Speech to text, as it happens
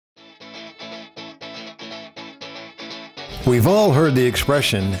We've all heard the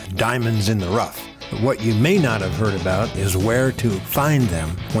expression, diamonds in the rough. But what you may not have heard about is where to find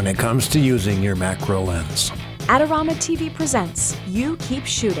them when it comes to using your macro lens. AdoramaTV presents You Keep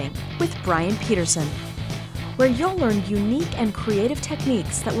Shooting with Bryan Peterson, where you'll learn unique and creative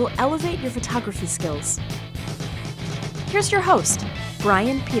techniques that will elevate your photography skills. Here's your host,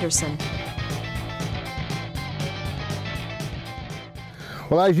 Bryan Peterson.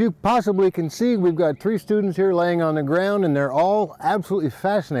 Well, as you possibly can see, we've got 3 students here laying on the ground, and they're all absolutely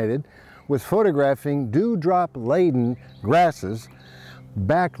fascinated with photographing dewdrop-laden grasses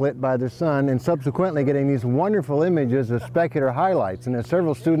backlit by the sun and subsequently getting these wonderful images of specular highlights. And as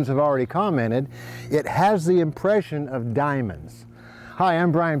several students have already commented, it has the impression of diamonds. Hi,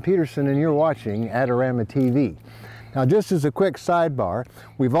 I'm Bryan Peterson and you're watching AdoramaTV. Now, just as a quick sidebar,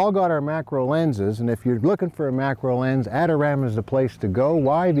 we've all got our macro lenses, and if you're looking for a macro lens, Adorama is the place to go.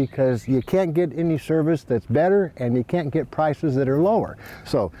 Why? Because you can't get any service that's better and you can't get prices that are lower.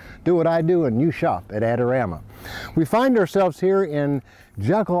 So do what I do and you shop at Adorama. We find ourselves here in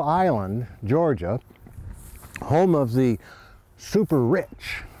Jekyll Island, Georgia, home of the super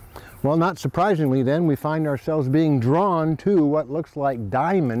rich. Well, not surprisingly then, we find ourselves being drawn to what looks like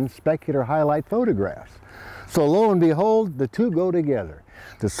diamond specular highlight photographs. So lo and behold, the two go together.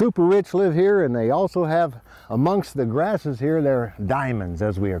 The super rich live here, and they also have amongst the grasses here, they're diamonds,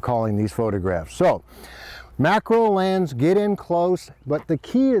 as we are calling these photographs. So macro lens, get in close, but the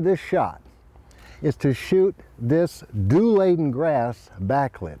key to this shot is to shoot this dew-laden grass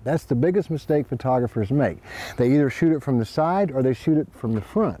backlit. That's the biggest mistake photographers make. They either shoot it from the side or they shoot it from the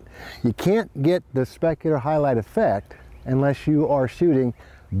front. You can't get the specular highlight effect unless you are shooting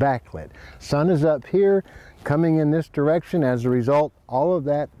backlit. Sun is up here, coming in this direction. As a result, all of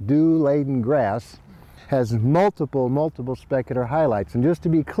that dew-laden grass has multiple specular highlights. And just to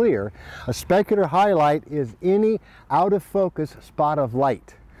be clear, a specular highlight is any out of focus spot of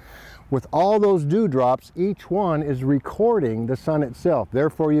light. With all those dewdrops, each one is recording the sun itself.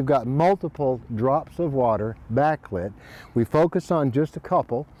 Therefore, you've got multiple drops of water backlit. We focus on just a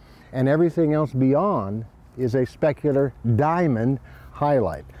couple, and everything else beyond is a specular diamond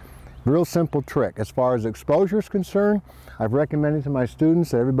highlight. Real simple trick. As far as exposure is concerned, I've recommended to my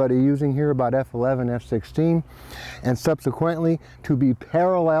students that everybody using here about f11, f16, and subsequently to be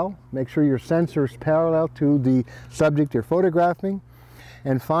parallel. Make sure your sensor is parallel to the subject you're photographing.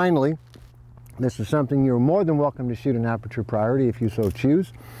 And finally, this is something you're more than welcome to shoot in aperture priority if you so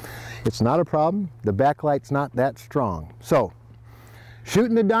choose. It's not a problem. The backlight's not that strong. So,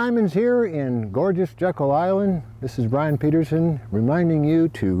 shooting the diamonds here in gorgeous Jekyll Island. This is Bryan Peterson reminding you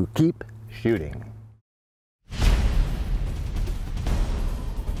to keep shooting.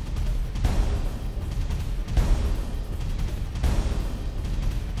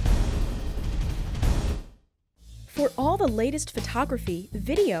 For all the latest photography,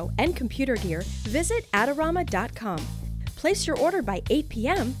 video, and computer gear, visit Adorama.com. Place your order by 8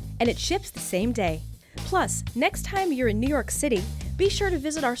 p.m. and it ships the same day. Plus, next time you're in New York City, be sure to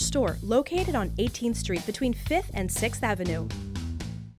visit our store located on 18th Street between 5th and 6th Avenue.